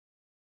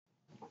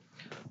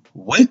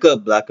Wake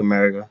up, Black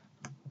America.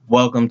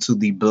 Welcome to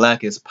the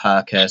blackest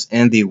podcast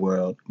in the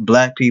world.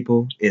 Black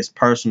people is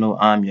personal.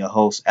 I'm your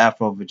host,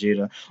 Afro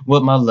Vegeta,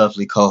 with my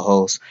lovely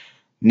co-host,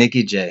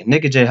 Nikki J.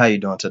 Nikki J, how you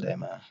doing today,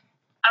 man?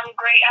 I'm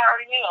great. How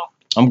are you?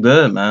 I'm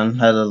good, man.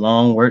 Had a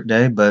long work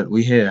day, but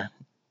we here,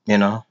 you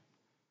know.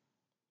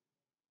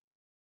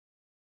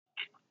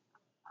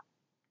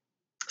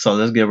 So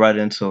let's get right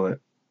into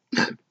it.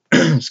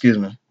 Excuse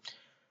me.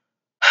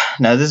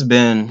 Now, this has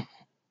been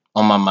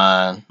on my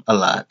mind a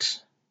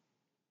lot,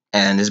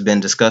 and it's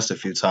been discussed a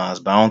few times,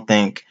 but I don't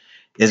think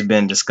it's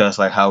been discussed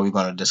like how we're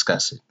going to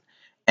discuss it.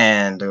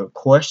 And the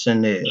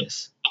question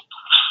is,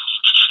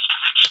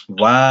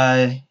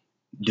 why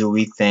do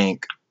we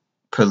think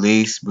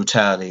police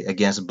brutality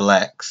against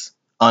blacks,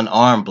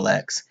 unarmed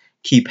blacks,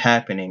 keep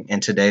happening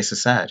in today's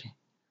society?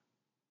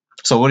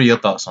 So, what are your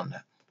thoughts on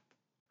that?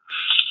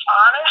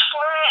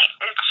 Honestly,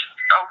 it's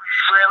a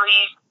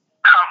really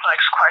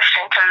complex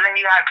question because then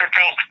you have to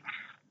think,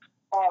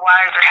 well, why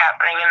is it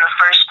happening in the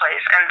first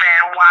place? And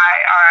then why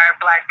are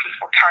black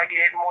people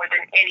targeted more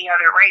than any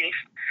other race?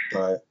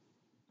 Right.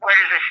 Where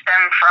does it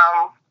stem from?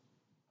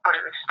 Where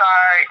does it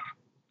start?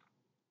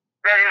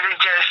 Is it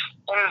just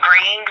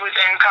ingrained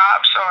within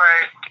cops, or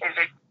is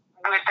it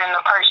within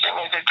the person?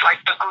 Is it like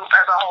the group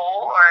as a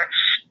whole, or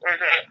is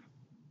it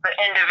the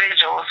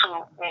individuals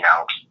who,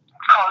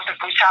 cause the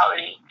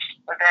brutality?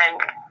 But then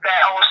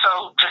that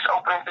also just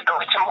opens the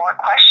door to more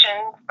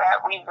questions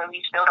that we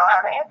really still don't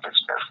have answers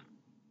to.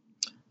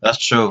 That's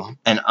true.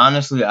 And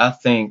honestly, I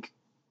think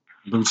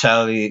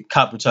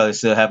cop brutality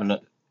still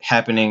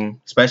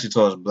happening, especially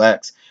towards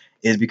blacks,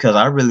 is because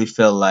I really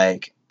feel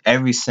like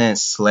ever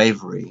since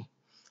slavery,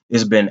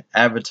 it's been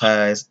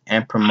advertised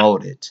and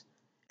promoted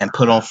and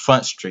put on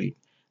Front Street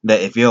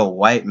that if you're a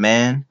white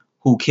man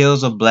who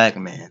kills a black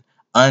man,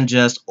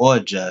 unjust or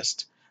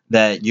just,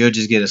 that you'll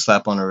just get a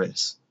slap on the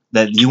wrist.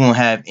 That you won't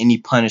have any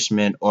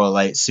punishment or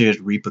like serious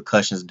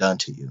repercussions done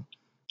to you.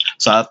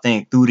 So I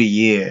think through the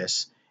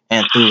years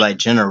and through like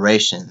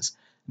generations,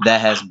 that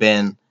has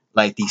been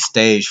like the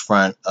stage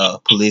front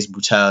of police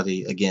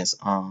brutality against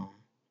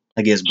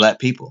black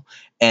people.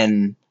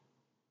 And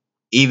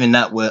even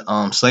not with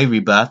slavery,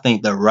 but I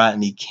think the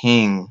Rodney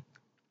King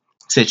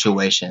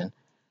situation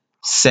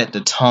set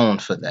the tone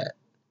for that.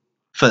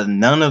 For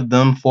none of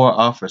them four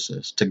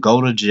officers to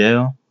go to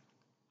jail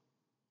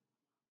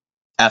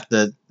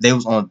after they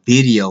was on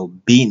video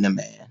beating a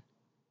man.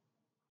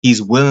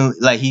 He's willing,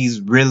 like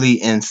he's really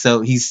in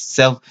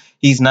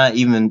he's not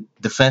even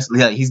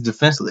defenseless, like he's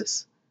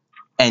defenseless.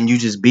 And you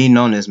just beating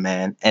on this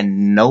man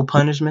and no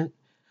punishment.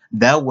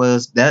 That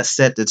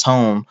set the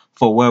tone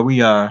for where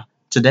we are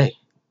today.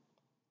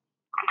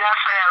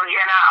 Definitely,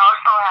 and I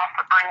also have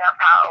to bring up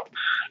how,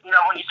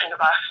 when you think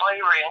about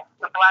slavery,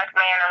 the black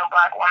man and the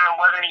black woman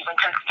wasn't even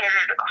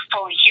considered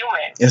fully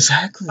human.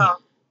 Exactly. So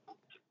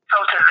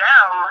to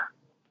them,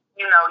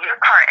 you're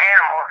part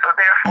animal, so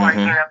therefore,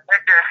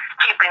 they're just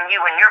keeping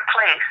you in your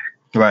place.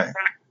 Right.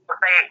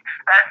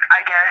 That's, I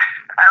guess,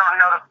 I don't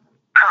know the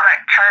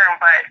correct term,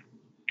 but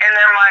in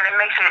their mind, it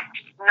makes it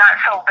not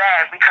so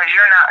bad because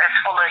you're not as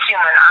full of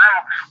human.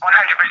 I'm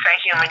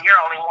 100% human.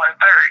 You're only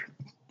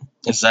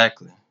 1/3.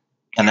 Exactly.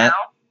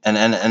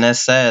 And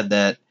that's sad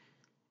that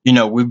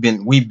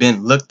we've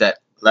been looked at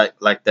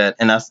like that,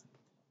 and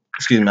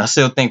I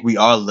still think we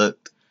are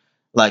looked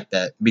like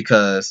that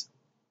because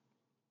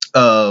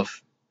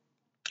of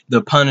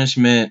the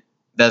punishment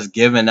that's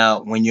given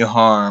out when you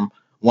harm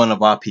one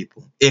of our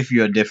people if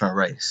you're a different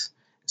race.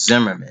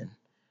 Zimmerman,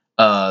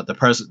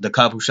 the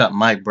cop who shot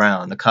Mike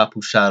Brown, the cop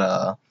who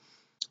shot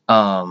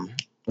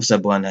what's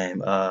that boy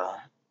name?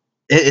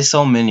 It's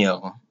so many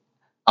of them.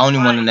 I don't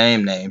even want to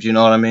name names. You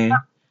know what I mean? Way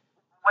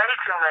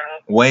too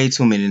many. Way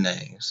too many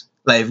names.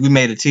 Like if we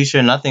made a T-shirt,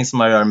 and I think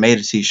somebody already made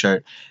a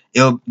T-shirt,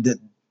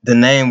 the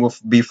name will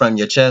be from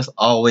your chest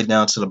all the way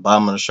down to the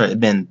bottom of the shirt. It's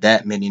been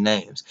that many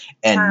names,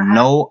 and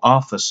no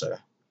officer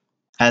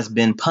has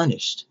been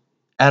punished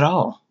at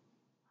all.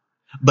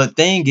 But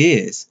thing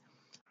is,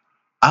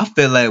 I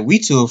feel like we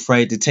too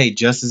afraid to take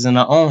justice in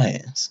our own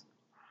hands.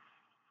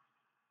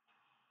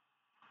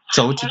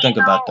 So what you think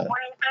about that?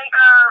 When you think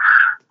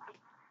of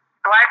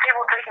black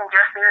people taking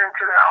justice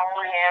into their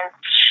own hands,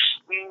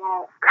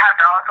 you have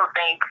to also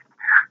think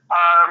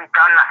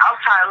on the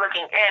outside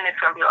looking in, it's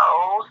gonna be like,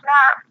 oh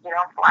snap,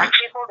 black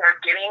people they're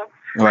getting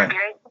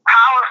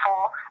powerful.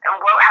 And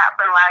what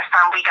happened last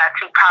time we got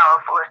too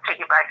powerful? Let's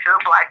take it back to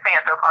the Black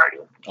Panther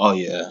Party. Oh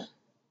yeah.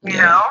 You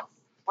know,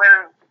 when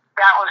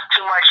that was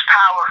too much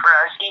power for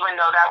us, even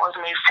though that was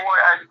made for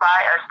us, by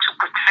us, to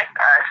protect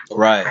us,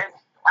 right, and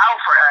out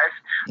for us,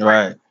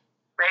 right.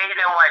 They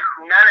didn't want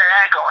none of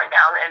that going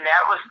down, and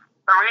that was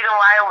the reason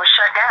why it was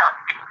shut down.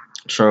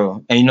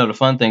 True. And the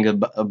fun thing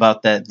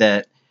about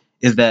that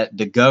is that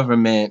the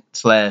government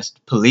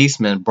 /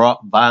 policemen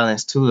brought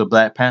violence to the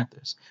Black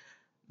Panthers.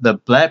 The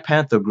Black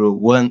Panther group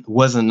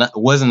wasn't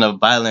a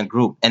violent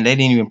group, and they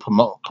didn't even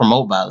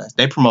promote violence.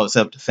 They promote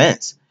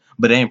self-defense,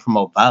 but they didn't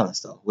promote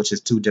violence though, which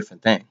is two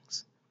different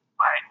things.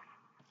 Right.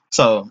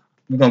 So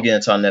we're gonna get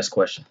into our next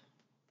question.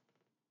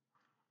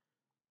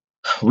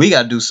 we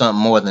got to do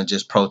something more than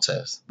just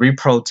protest. We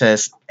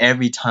protest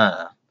every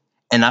time,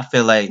 and I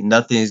feel like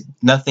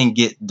nothing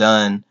get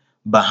done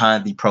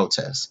behind the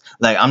protest.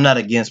 Like I'm not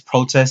against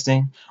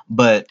protesting,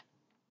 but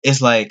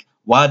it's like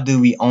why do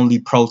we only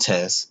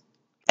protest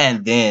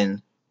and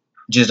then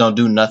just don't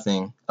do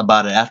nothing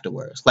about it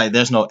afterwards? Like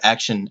there's no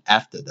action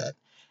after that,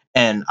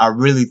 and I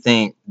really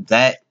think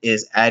that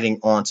is adding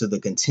on to the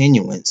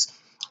continuance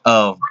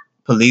of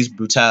police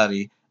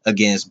brutality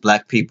against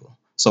black people.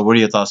 So what are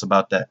your thoughts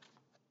about that?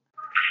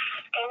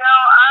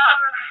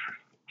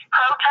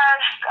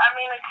 Protest. I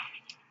mean, it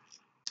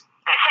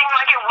seems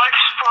like it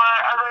works for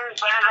others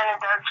better than it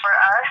does for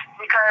us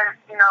because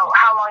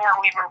how long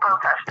have we been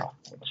protesting?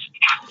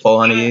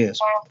 400 years.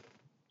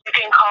 You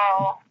can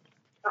call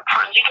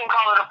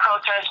it a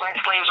protest when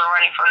slaves were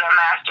running from their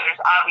masters.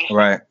 Obviously,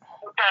 Right.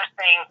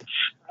 protesting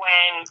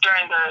when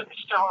during the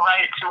civil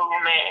rights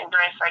movement and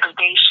during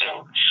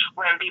segregation,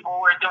 when people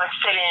were doing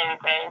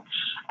sit-ins and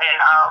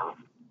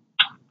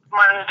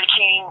Martin Luther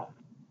King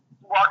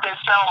walked in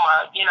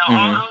Selma.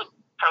 All those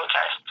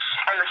protests.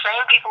 And the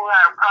same people who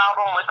had a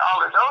problem with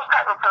all of those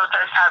type of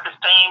protests have the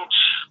same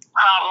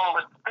problem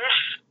with this,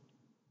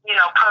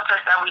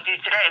 protest that we do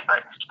today.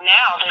 But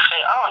now they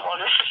say, oh, well,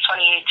 this is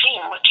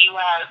 2018. What do you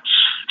have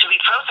to be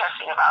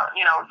protesting about?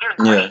 You're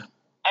great. Yeah.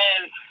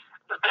 And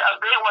a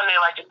big one they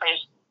like to say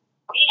is,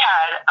 we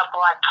had a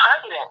black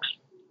president.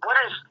 What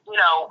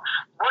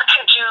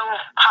could you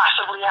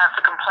possibly have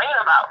to complain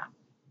about?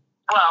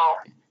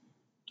 Well,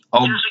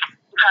 just because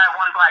you had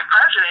one black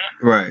president.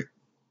 Right.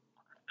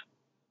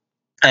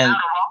 And the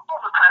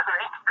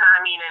president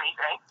doesn't mean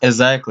anything.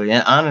 exactly.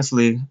 And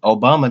honestly,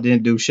 Obama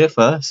didn't do shit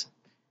for us.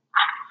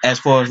 As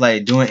far as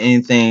like doing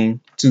anything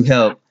to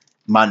help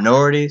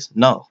minorities,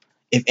 no.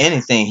 If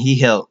anything, he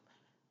helped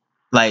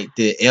like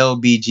the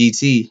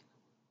LGBT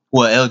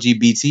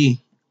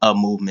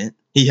movement.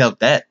 He helped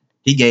that.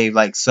 He gave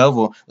like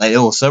several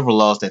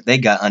laws that they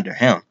got under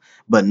him,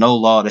 but no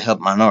law to help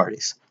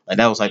minorities. Like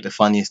that was like the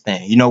funniest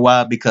thing. You know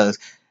why? Because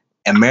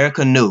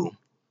America knew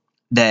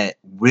that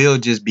we'll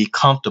just be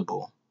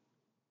comfortable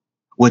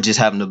with just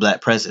having a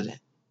black president.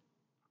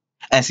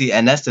 And see,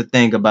 and that's the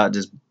thing about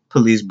this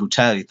police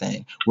brutality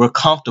thing. We're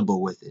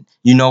comfortable with it.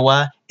 You know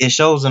why? It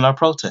shows in our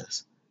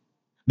protests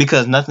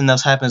because nothing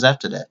else happens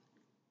after that.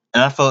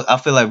 And I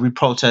feel like we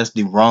protest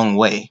the wrong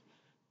way.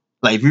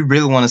 Like if we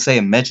really want to say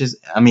a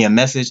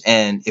message,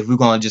 and if we're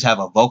gonna just have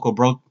a vocal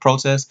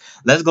protest,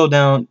 let's go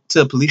down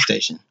to a police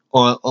station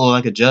or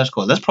like a judge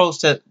court. Let's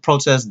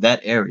protest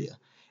that area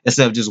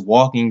instead of just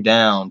walking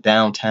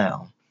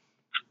downtown,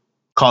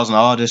 causing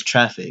all this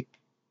traffic,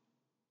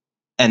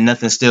 and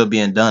nothing still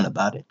being done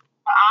about it.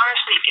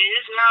 Honestly,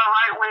 is there a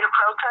right way to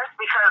protest?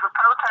 Because a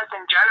protest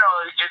in general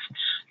is just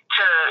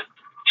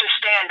to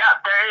stand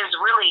up. There is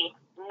really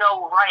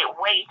no right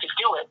way to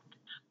do it.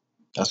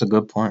 That's a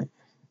good point.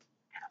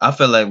 I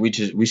feel like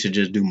we should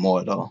just do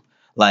more though.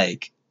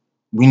 Like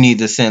we need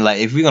to send, like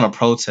if we're gonna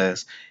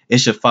protest, it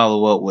should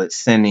follow up with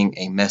sending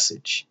a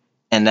message,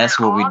 and that's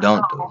what we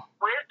don't do.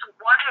 With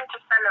wanting to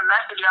send a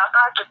message, you also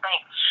have to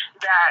think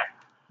that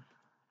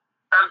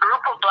a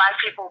group of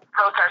black people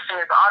protesting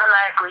is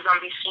automatically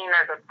going to be seen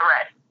as a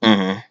threat.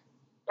 Mm-hmm.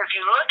 If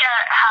you look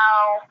at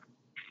how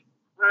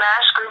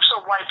mass groups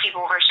of white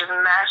people versus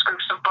mass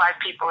groups of black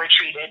people are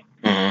treated,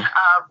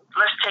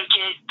 let's take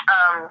it.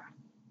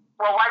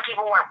 White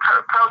people weren't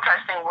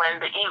protesting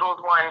when the Eagles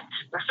won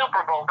the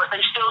Super Bowl, but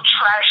they still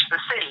trashed the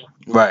city.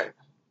 Right.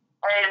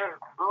 And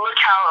look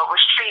how it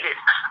was treated.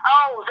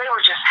 Oh, they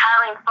were just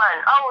having fun.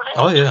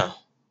 Oh yeah.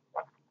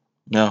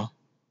 No.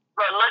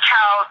 But look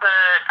how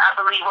I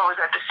believe, what was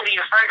that, the city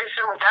of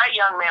Ferguson, when that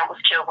young man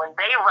was killed, when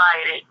they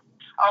rioted,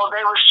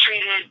 they was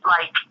treated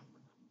like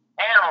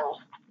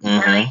animals.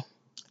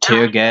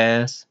 Tear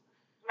gas.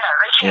 Yeah,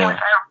 they treated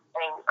with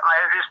everything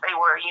like as if they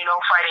were,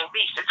 fighting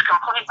beasts. It's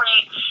completely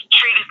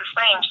treated the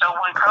same. So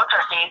when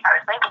protesting, you got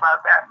to think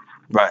about that.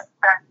 Right.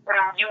 That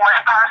you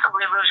might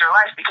possibly lose your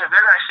life because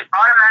they're going to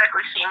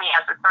automatically see me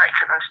as a threat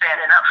because I'm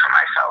standing up for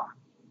myself.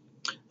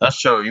 That's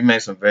true. You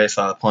made some very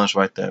solid points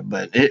right there,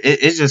 but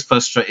it's just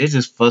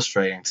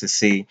frustrating to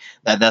see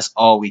that that's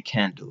all we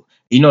can do.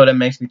 You know what that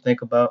makes me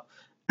think about?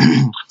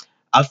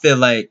 I feel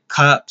like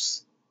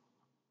cops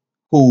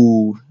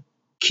who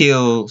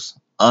kills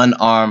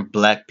unarmed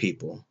black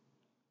people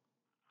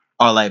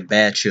are like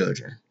bad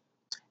children.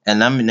 And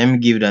let me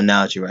give you the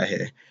analogy right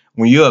here.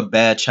 When you're a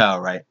bad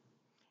child, right?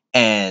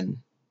 And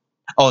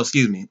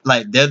excuse me,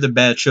 like they're the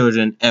bad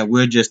children, and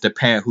we're just the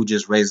parent who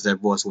just raises their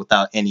voice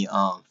without any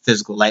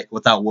physical, like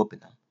without whooping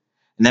them.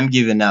 And let me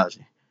give you an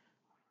analogy.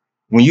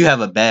 When you have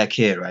a bad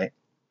kid, right,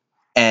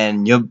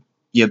 and your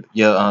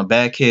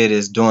bad kid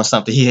is doing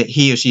something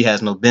he or she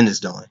has no business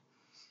doing,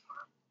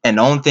 and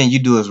the only thing you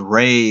do is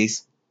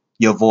raise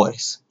your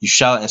voice, you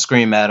shout and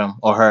scream at him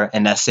or her,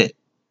 and that's it.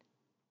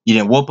 You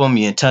didn't whoop him,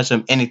 you didn't touch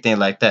him, anything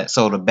like that.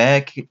 So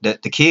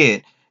the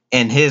kid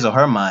in his or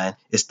her mind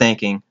is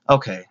thinking,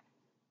 okay,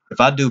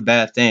 if I do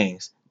bad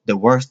things, the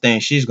worst thing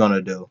she's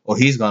gonna do or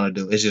he's gonna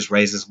do is just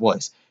raise his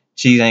voice.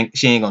 She ain't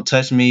gonna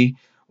touch me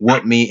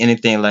whoop me,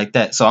 anything like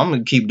that. So I'm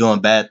gonna keep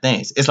doing bad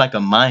things. It's like a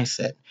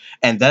mindset,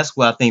 and that's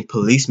what I think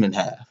policemen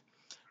have.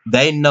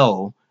 They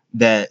know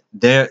that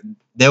there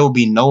will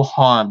be no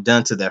harm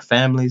done to their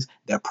families,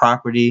 their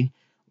property,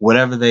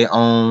 whatever they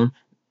own,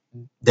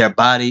 their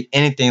body,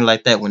 anything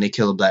like that when they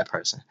kill a black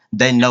person.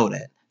 They know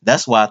that.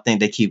 That's why I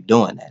think they keep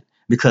doing that,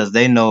 because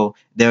they know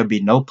there'll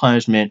be no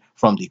punishment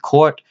from the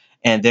court,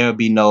 and there'll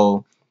be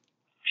no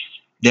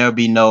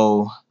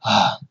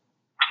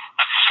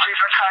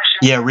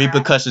Repercussions.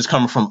 repercussions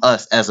coming from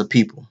us as a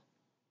people.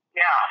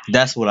 Yeah.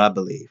 That's what I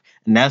believe,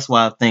 and that's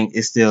why I think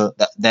it's still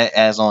that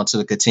adds on to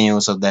the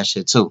continuance of that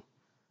shit too.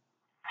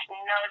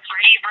 It's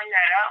great you bring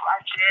that up. I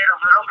did a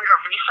little bit of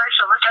research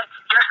to look at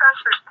different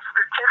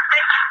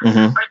statistics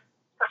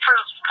for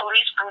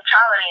police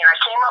brutality, and I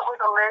came up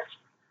with a list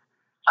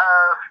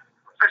of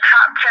the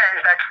top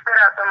 10 that stood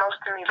out the most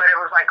to me, but it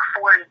was like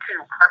 42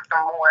 plus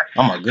some more.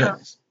 Oh my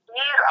goodness. So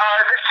these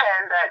are the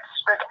 10 that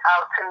stood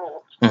out to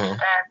me.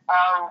 And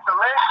the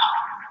list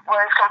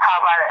was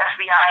compiled by the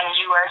FBI and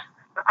U.S.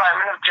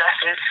 Department of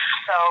Justice,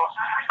 so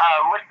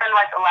within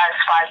like the last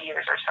 5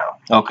 years or so.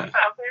 Okay. So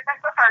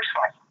here's the first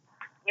one.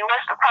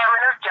 U.S.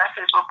 Department of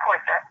Justice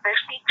reports that 52%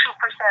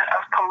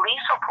 of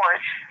police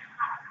reports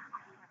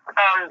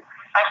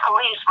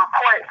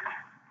report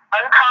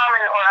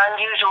uncommon or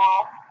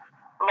unusual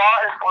law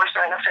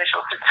enforcement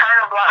officials to turn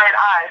a blind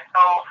eye.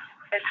 So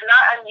it's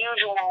not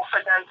unusual for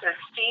them to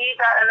see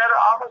that another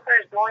officer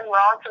is doing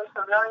wrong to a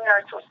civilian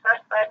or to a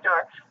suspect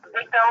or a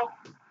victim,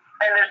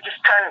 and they just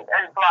turn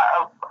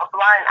a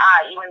blind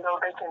eye, even though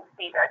they can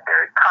see that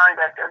their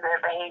conduct or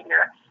their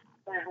behavior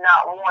is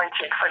not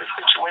warranted for the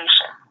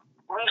situation.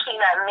 We've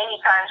seen that many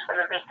times for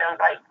the victims,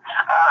 like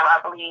I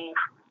believe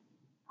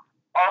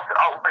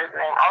what is his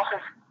name? Also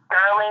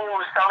Sterling, who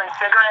was selling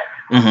cigarettes.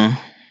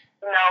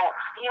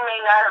 He may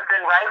not have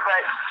been right,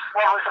 but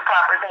what was the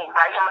proper thing?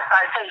 Write him a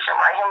citation,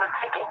 write him a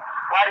ticket.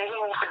 Why did he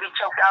need to be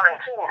choked out and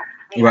killed?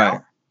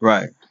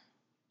 Right.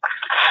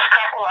 A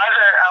couple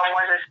other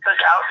ones that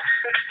stuck out.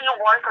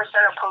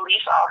 61% of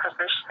police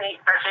officers state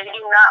that they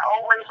do not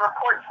always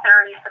report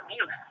serious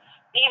abuse,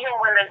 even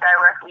when they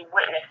directly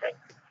witness it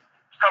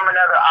from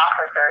another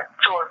officer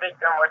to a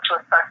victim or to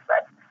a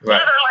suspect. Right.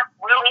 These are like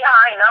really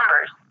high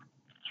numbers.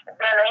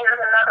 Then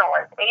here's another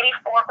one.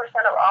 84%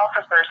 of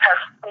officers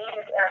have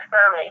stated in a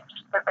survey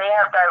that they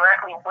have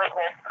directly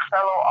witnessed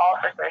fellow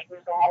officers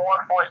using more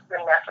force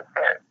than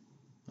necessary.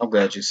 I'm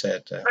glad you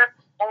said that.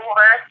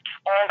 Over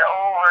and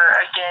over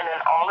again in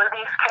all of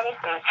these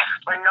cases,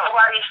 but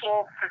nobody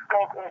seems to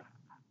think it's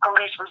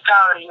police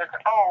brutality. It's,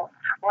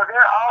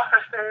 they're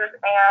officers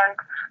and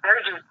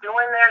they're just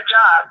doing their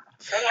job.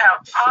 They have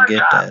hard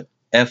Forget jobs. that.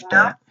 F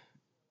that.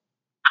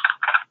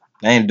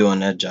 They ain't doing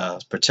their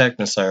jobs. Protect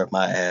and serve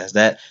my ass.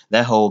 That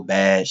whole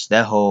badge,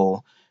 that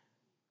whole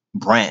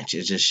branch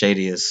is just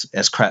shady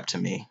as crap to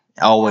me.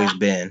 Always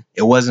been.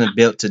 It wasn't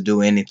built to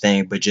do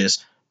anything but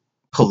just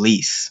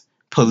police.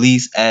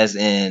 Police as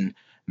in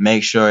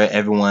make sure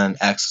everyone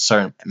acts a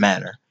certain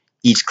manner.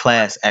 Each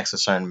class acts a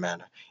certain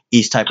manner.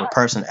 Each type of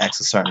person acts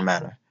a certain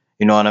manner.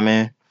 You know what I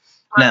mean?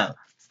 Now,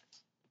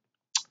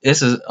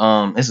 it's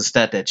a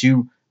stat that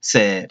you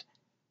said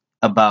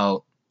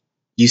about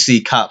you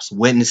see cops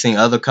witnessing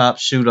other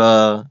cops shoot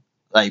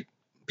like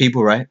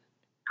people, right?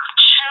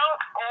 Shoot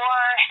or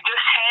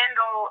just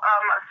handle a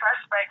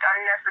suspect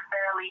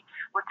unnecessarily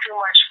with too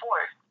much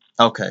force.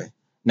 Okay.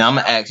 Now I'm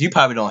gonna ask. You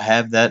probably don't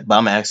have that, but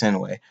I'm gonna ask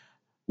anyway.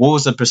 What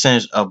was the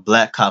percentage of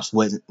black cops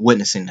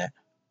witnessing that?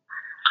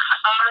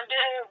 It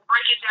didn't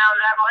break it down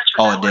that much.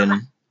 Oh, it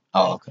didn't.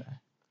 Oh, okay.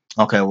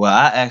 Okay. Well,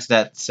 I asked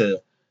that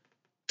to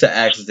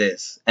ask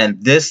this,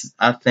 and this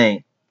I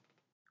think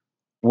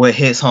what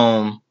hits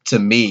home to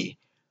me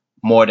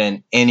more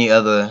than any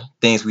other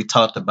things we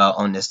talked about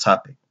on this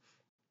topic.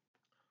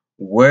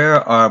 Where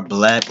are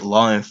black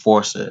law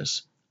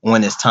enforcers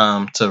when it's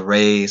time to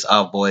raise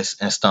our voice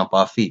and stomp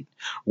our feet?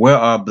 Where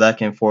are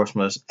black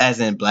enforcers, as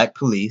in black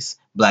police,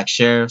 black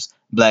sheriffs,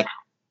 black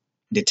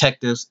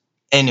detectives,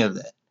 any of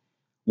that?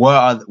 Where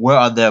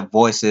are their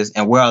voices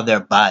and where are their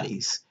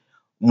bodies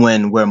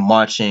when we're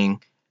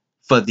marching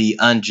for the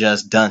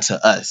unjust done to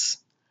us?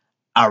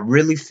 I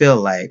really feel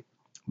like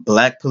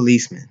black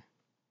policemen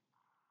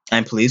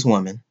and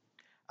policewomen,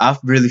 I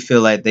really feel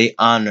like they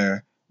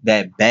honor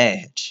that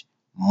badge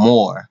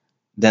more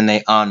than they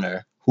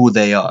honor who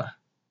they are.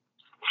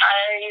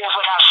 I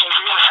would have to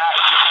agree with that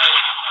because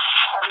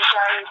every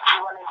time you see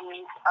one of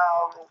these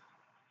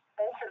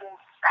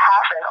incidents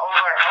happen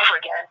over and over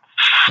again,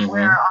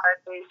 where are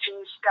they to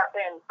step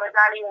in? But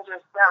not even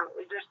just them.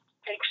 It just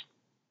takes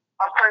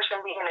a person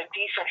being a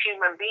decent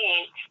human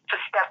being to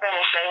step in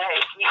and say,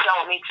 hey, you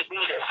don't need to do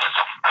this.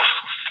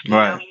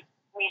 Right. You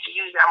need to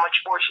use that much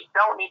force. You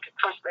don't need to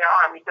twist their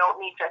arm. You don't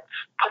need to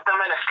put them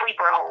in a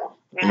sleeper hole.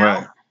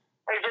 Right.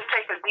 It just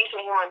takes a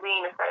decent human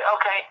being to say,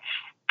 okay,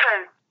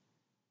 because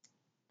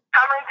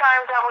how many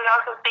times have we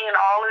also seen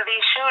all of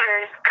these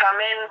shooters come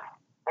in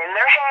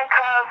their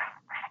handcuffs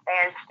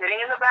and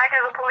sitting in the back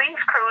of the police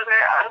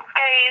cruiser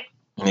unscathed?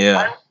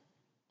 Yeah.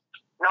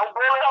 No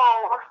bullet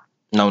holes.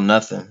 No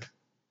nothing.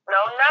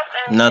 No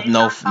nothing. No,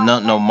 no, no,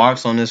 no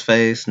marks on his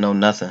face. No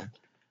nothing.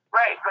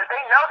 Right, but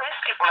they know these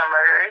people are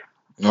murderers.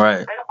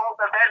 Right. They woke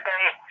up that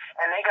day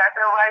and they got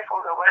their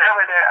rifles or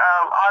whatever, their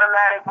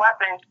automatic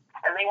weapons,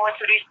 and they went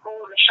to these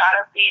schools and shot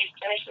up these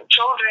innocent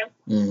children.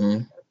 Mm-hmm.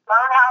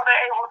 Somehow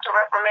they're able to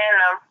reprimand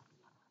them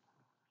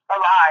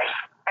alive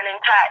and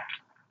intact.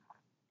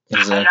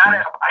 Exactly. And not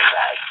in a body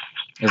bag.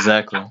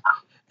 Exactly.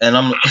 And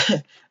I'm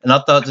and I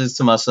thought this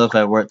to myself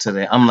at work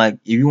today. I'm like,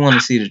 if you want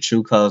to see the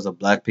true colors of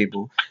black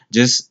people,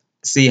 just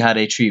see how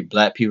they treat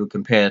black people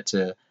compared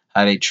to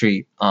how they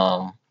treat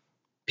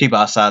people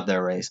outside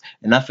their race.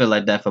 And I feel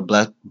like that for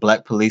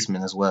black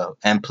policemen as well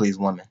and police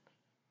women.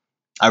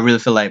 I really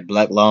feel like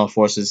black law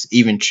enforcers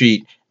even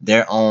treat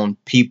their own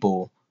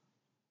people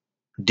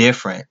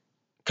different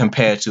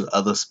compared to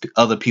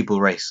other people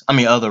race. I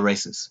mean other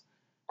races.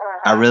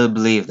 I really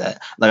believe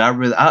that. Like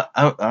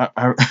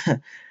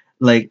I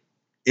like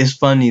it's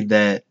funny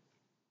that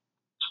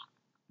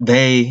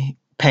they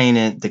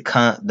painted the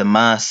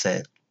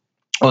mindset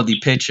or the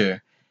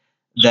picture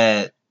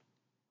that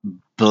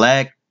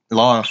black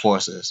law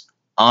enforcers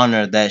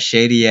honor that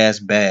shady ass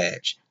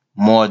badge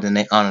more than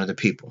they honor the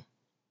people.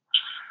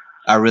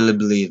 I really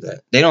believe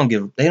that. They don't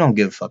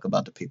give a fuck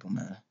about the people,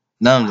 man.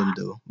 None of them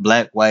do.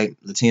 Black, white,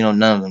 Latino,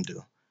 none of them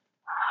do.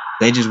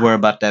 They just worry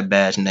about that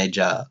badge and their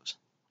jobs.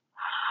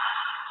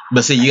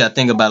 But see, you gotta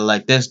think about it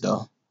like this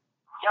though.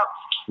 Yep.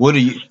 What are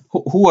you?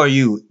 Who are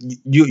you?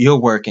 You're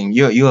working.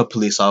 You're a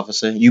police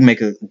officer. You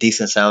make a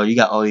decent salary. You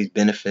got all these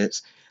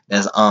benefits.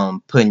 That's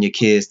putting your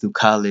kids through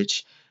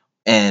college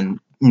and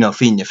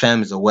feeding your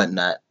families or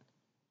whatnot.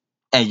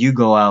 And you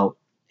go out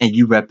and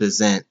you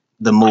represent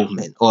the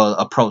movement or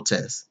a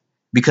protest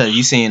because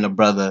you seeing a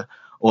brother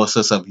or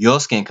sister of your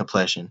skin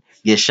complexion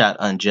get shot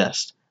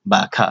unjust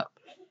by a cop.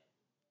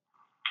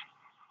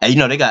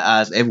 And they got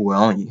eyes everywhere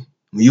on you.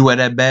 When you wear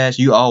that badge,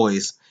 you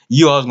always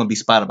gonna be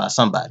spotted by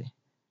somebody.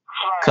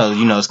 Because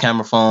it's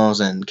camera phones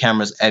and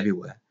cameras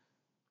everywhere.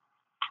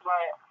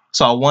 Right.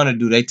 So I wonder,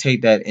 do they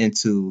take that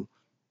into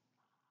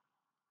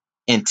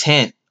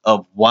intent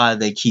of why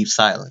they keep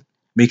silent?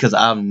 Because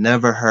I've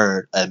never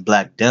heard a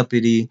black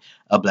deputy,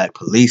 a black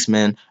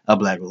policeman, a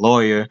black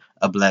lawyer,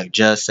 a black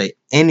judge say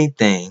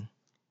anything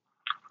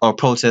or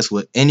protest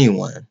with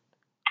anyone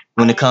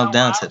when it comes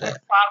down to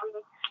that.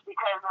 Probably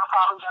because they're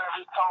probably going to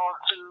be told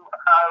to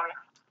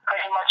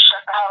pretty much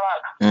shut the hell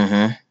up.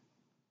 Mm-hmm.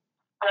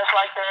 Just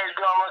like they're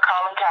doing with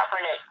Colin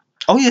Kaepernick.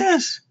 Oh,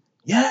 yes.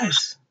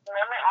 Yes.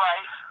 Amendment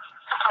right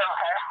to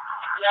protest.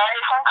 Yeah,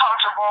 it's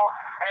uncomfortable,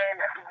 and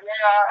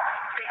yeah,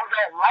 people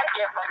don't like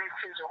it, but it's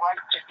his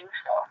right to do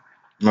so.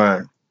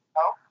 Right.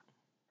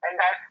 And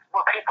that's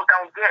what people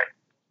don't get.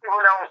 People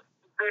don't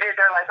get it.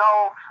 They're like,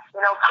 oh,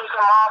 kick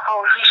him off.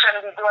 Oh, he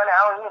shouldn't be doing that.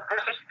 Oh,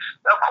 this is,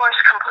 of course,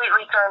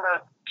 completely turn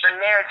the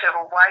narrative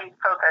of why he's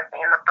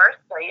protesting in the first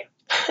place.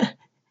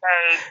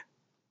 He's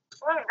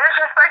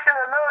disrespecting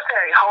the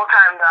military. The whole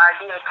time the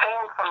idea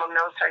came from a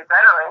military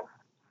veteran.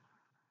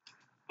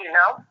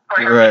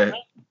 For him right. to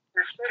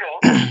be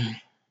sitting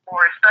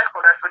more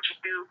respectful. That's what you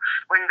do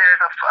when there's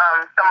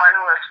someone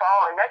who has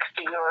fallen next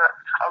to you,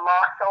 a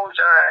lost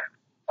soldier,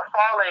 a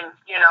fallen,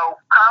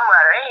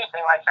 comrade or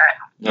anything like that.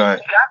 Right.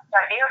 You got the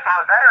idea from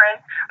a veteran,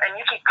 and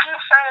you can keep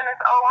saying this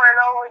over and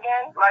over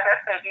again. Like I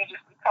said, you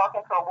just be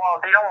talking to a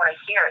wall. They don't want to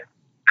hear it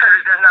because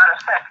it does not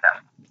affect them.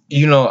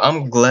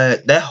 I'm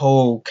glad that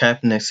whole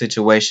Kaepernick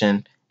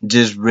situation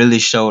just really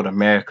showed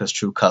America's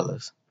true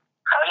colors.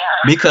 Oh,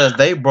 yeah. Because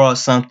they brought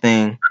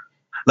something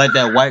like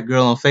that white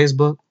girl on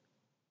Facebook.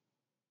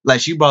 Like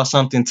she brought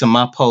something to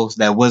my post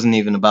that wasn't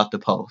even about the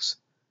post.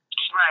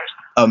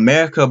 Right.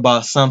 America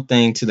brought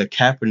something to the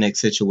Kaepernick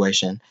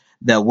situation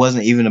that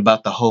wasn't even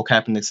about the whole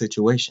Kaepernick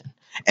situation.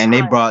 And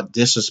they brought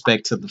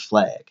disrespect to the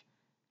flag.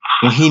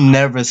 When he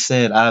never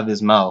said out of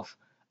his mouth,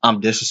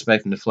 I'm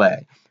disrespecting the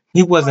flag.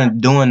 He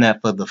wasn't doing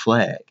that for the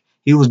flag.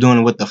 He was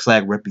doing what the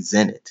flag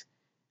represented.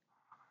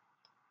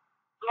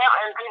 Yep,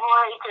 and people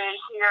hate to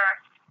hear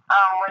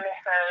when it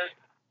says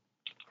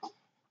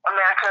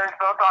America is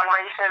built on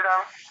racism.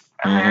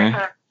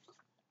 America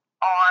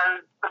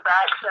on the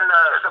backs and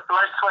the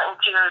blood, sweat, and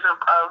tears of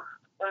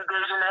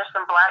indigenous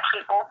and black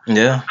people.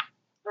 Yeah.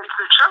 It's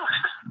the truth.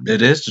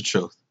 It is the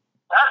truth.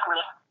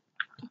 Ugly.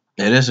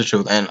 It is the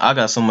truth. And I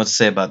got so much to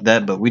say about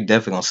that, but we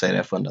definitely going to say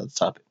that for another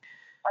topic.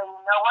 And you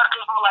know what?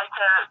 People like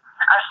to,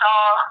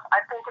 I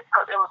think it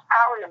was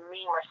probably a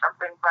meme or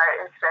something, but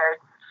it said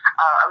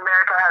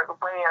America has a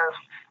way of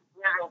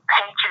using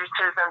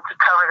patriotism to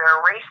cover their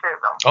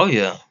racism. Oh,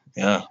 yeah.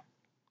 Yeah.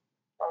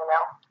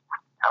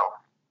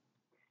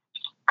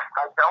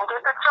 Don't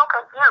get too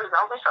confused.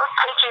 Don't be so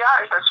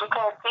patriotic that you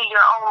can't see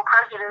your own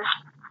prejudice.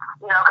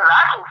 Because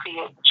I can see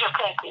it, but you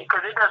can't see it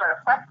because it doesn't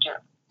affect you.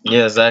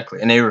 Yeah,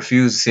 exactly. And they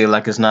refuse to see it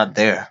like it's not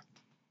there.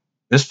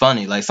 It's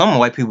funny. Like some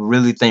white people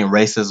really think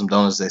racism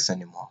don't exist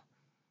anymore.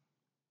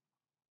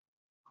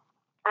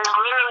 It's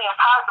literally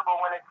impossible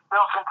when it's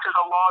built into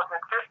the laws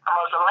and system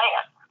of the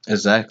land.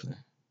 Exactly.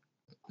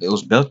 It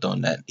was built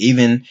on that.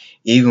 Even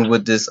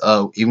with this,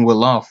 even with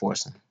law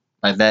enforcement,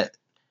 like that.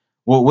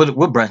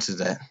 What branch is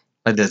that?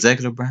 Like the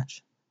executive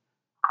branch?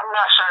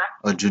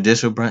 or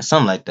judicial branch,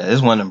 something like that.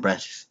 It's one of them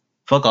branches.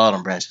 Fuck all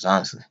them branches,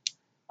 honestly.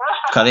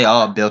 Cause they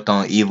all built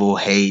on evil,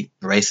 hate,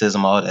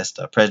 racism, all that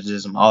stuff,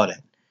 prejudice, all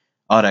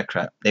that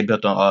crap. They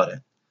built on all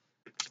that.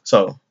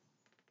 So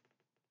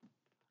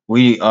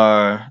we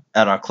are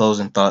at our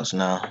closing thoughts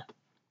now,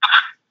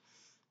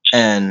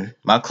 and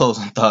my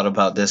closing thought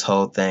about this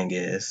whole thing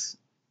is,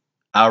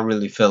 I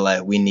really feel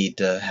like we need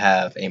to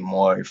have a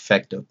more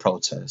effective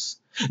protest.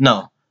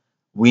 No,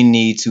 we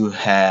need to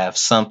have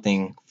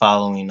something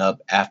following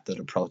up after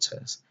the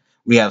protest.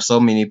 We have so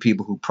many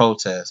people who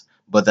protest,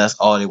 but that's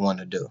all they want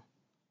to do.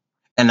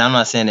 And I'm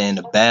not saying it in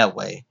a bad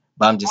way,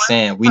 but I'm just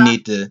saying we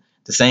need to,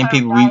 the same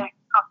people we,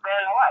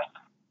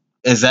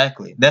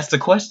 exactly. That's the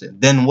question.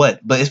 Then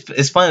what? But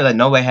it's funny like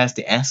nobody has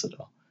the answer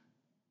though.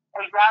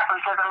 Exactly,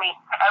 because I mean,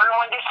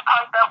 everyone gets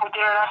pumped up with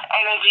their enough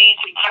energy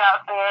to get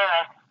out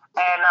there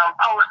and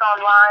post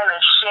online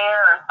and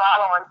share and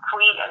follow and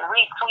tweet and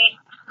retweet.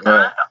 So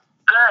Right. that's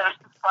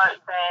good, but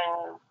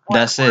then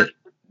That's it.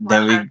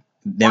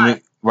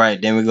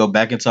 Then we go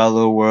back into our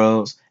little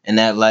worlds and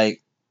act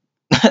like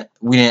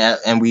we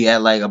act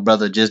like a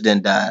brother just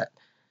didn't die.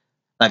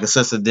 Like a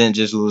sister didn't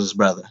just lose his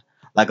brother.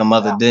 Like a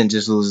mother didn't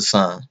just lose his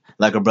son.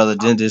 Like a brother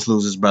didn't just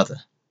lose his brother.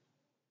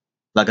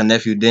 Like a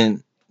nephew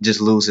didn't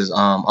just lose his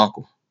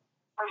uncle.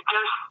 It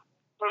just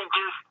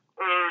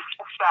is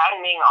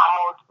saddening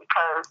almost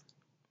because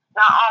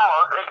not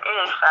almost it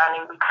is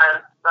saddening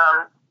because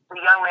the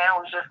young man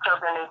was just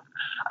killed in his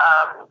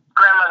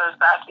grandmother's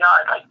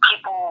backyard. Like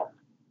people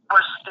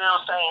were still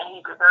saying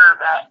he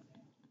deserved that.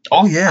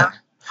 Oh yeah.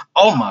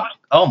 Oh my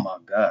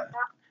God.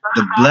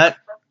 The black.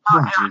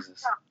 Oh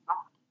Jesus.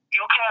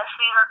 You can't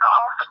see that the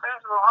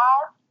officers were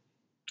wrong.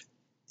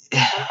 He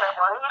said,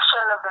 well, he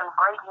shouldn't have been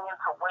breaking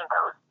into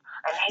windows.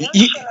 And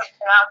he shouldn't have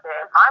been out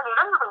there. Mind you,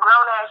 this is a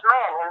grown ass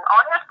man and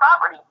on his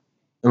property.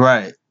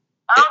 Right.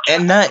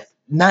 And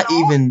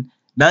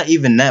not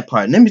even that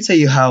part. Let me tell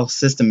you how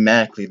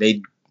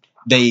systematically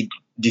they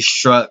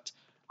destruct.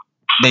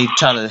 They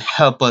try to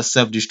help us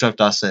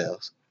self-destruct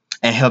ourselves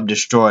and help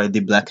destroy the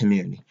black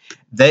community.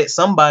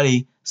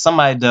 Somebody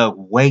dug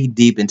way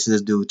deep into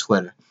this dude's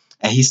Twitter,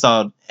 and they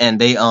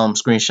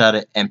screenshot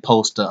it and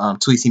post the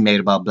tweets he made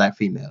about black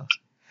females.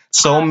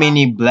 So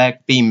many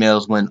black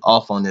females went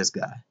off on this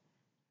guy,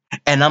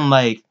 and I'm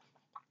like,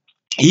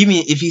 even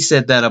if he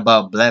said that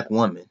about black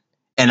women,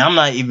 and I'm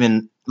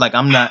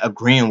not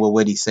agreeing with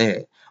what he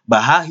said,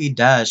 but how he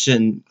died that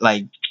shouldn't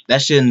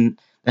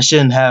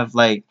have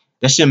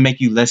that shouldn't make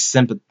you less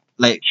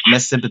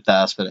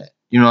sympathize for that.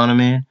 You know what I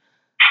mean?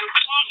 The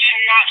two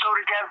did not go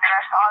together.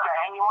 I saw that.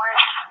 And you want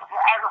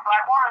as a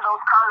black woman,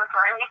 those comments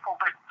are hateful,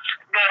 but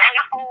they're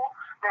hateful,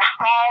 they're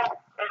sad,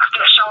 it's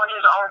just showing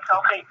his own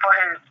self hate for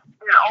his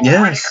own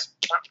Yes.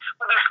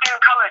 for the skin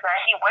color that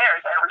he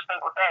wears every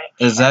single day.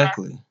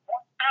 Exactly.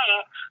 Thing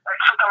that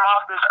took him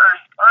off this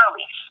earth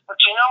early. But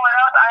you know what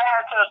else? I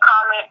had to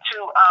comment to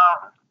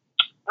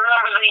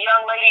remember the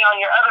young lady on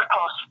your other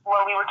post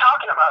when we were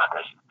talking about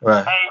this.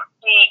 Right. And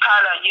he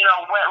kind of,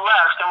 went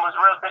left and was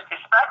real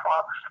disrespectful.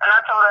 And I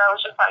told her, I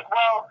was just like,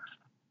 well,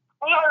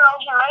 even though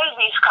he made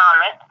these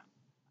comments,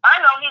 I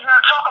know he's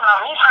not talking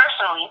about me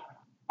personally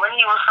when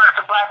he referred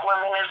to black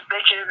women as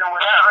bitches and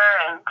whatever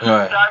and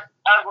dark,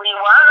 ugly.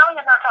 Well, I know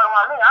he's not talking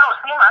about me. I don't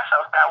see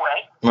myself that way.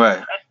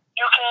 Right. And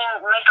you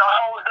can make a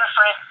whole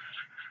different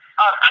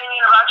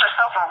opinion about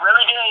yourself and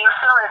really get in your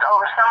feelings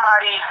over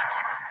somebody's,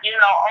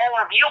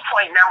 own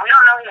viewpoint. Now, we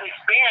don't know his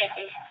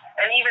experiences,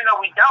 and even though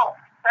we don't,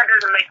 that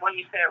doesn't make what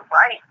he said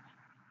right.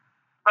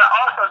 But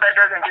also, that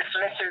doesn't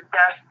dismiss his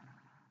death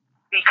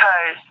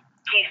because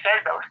he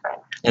said those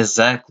things.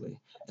 Exactly.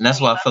 And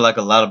that's why I feel like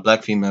a lot of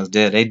black females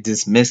did. They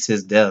dismissed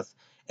his death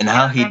and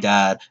how he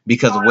died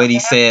because of what he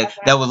said.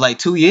 That was like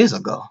 2 years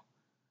ago.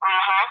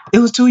 It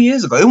was 2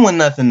 years ago. It wasn't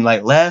nothing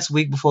like last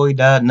week before he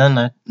died. None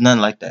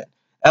like that.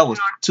 That was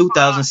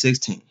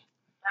 2016. And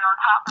on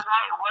top of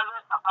that, it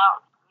wasn't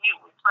about you.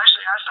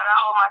 Especially, I said I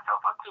hold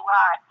myself up too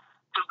high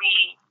to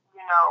be,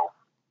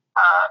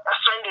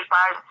 offended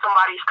by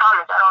somebody's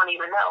comments I don't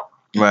even know.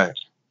 Right.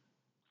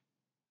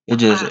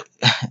 It's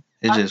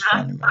just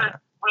funny, man.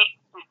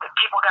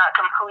 People got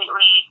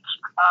completely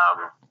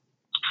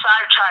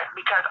sidetracked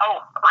because,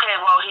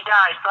 he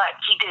died, but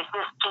he did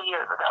this 2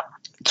 years ago.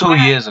 2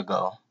 years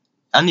ago.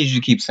 I need you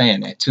to keep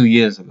saying that. 2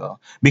 years ago,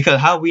 because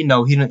how we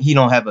know he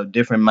don't have a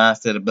different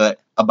mindset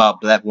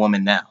about black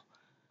women now.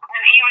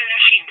 And even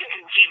if he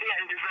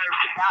didn't deserve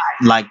to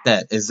die. Like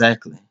that,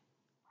 exactly.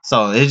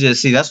 So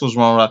that's what's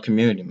wrong with our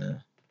community,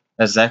 man.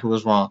 That's exactly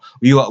what's wrong.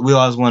 We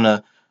always want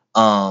to,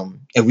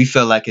 if we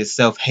feel like it's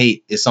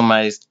self-hate, if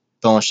somebody's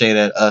throwing shade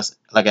at us,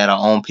 like at our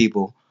own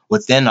people,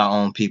 within our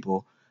own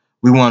people,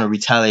 we want to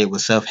retaliate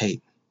with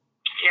self-hate.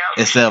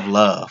 Yeah. Instead of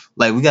love.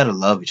 Like, we gotta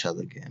love each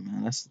other again,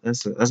 man.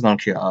 That's gonna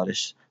cure all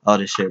this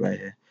shit right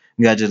here.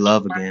 We gotta just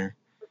love again.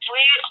 If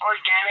we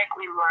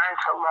organically learn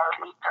to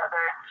love each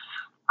other,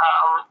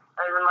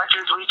 as much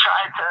as we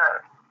try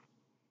to,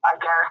 I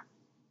guess,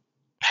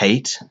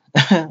 hate.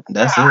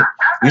 That's it.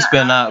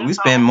 We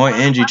spend more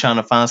energy trying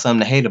to find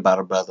something to hate about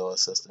a brother or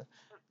sister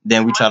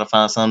than we try to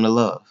find something to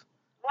love.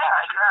 Yeah,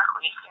 exactly.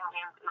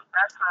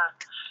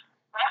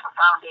 That's a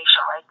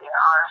foundation right there,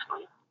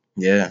 honestly.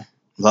 Yeah,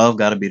 love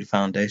got to be the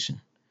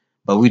foundation.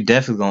 But we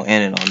definitely gonna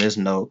end it on this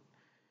note.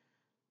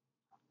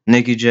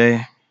 Nikki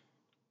J,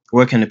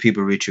 where can the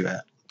people reach you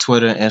at?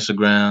 Twitter,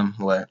 Instagram,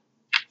 what?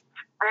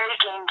 They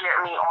can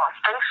get me on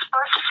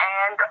Facebook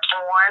and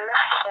on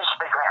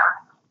Instagram.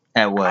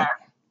 At what?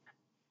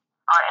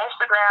 On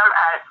Instagram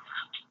at,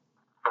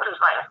 what is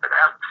my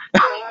Instagram?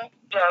 Queen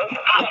J.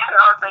 And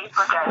on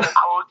Facebook at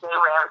Nicole J.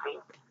 Ramsey.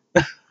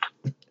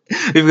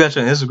 You got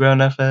your Instagram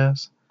that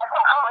fast? I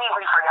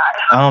completely forgot.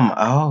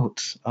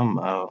 I'm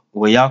out.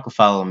 Well, y'all can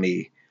follow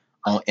me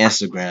on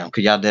Instagram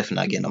because y'all definitely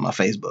not getting on my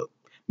Facebook.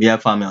 But y'all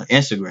follow me on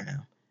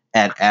Instagram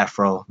at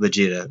Afro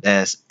Vegeta.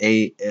 That's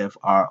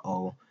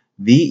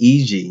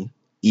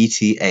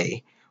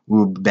AFROVEGETA.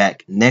 We'll be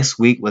back next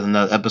week with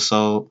another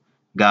episode.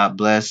 God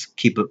bless.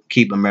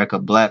 Keep America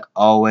black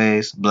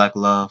always. Black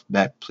love.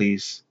 Black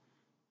please.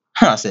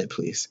 I said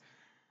please.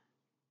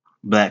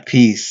 Black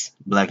peace.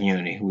 Black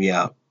unity. We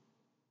out.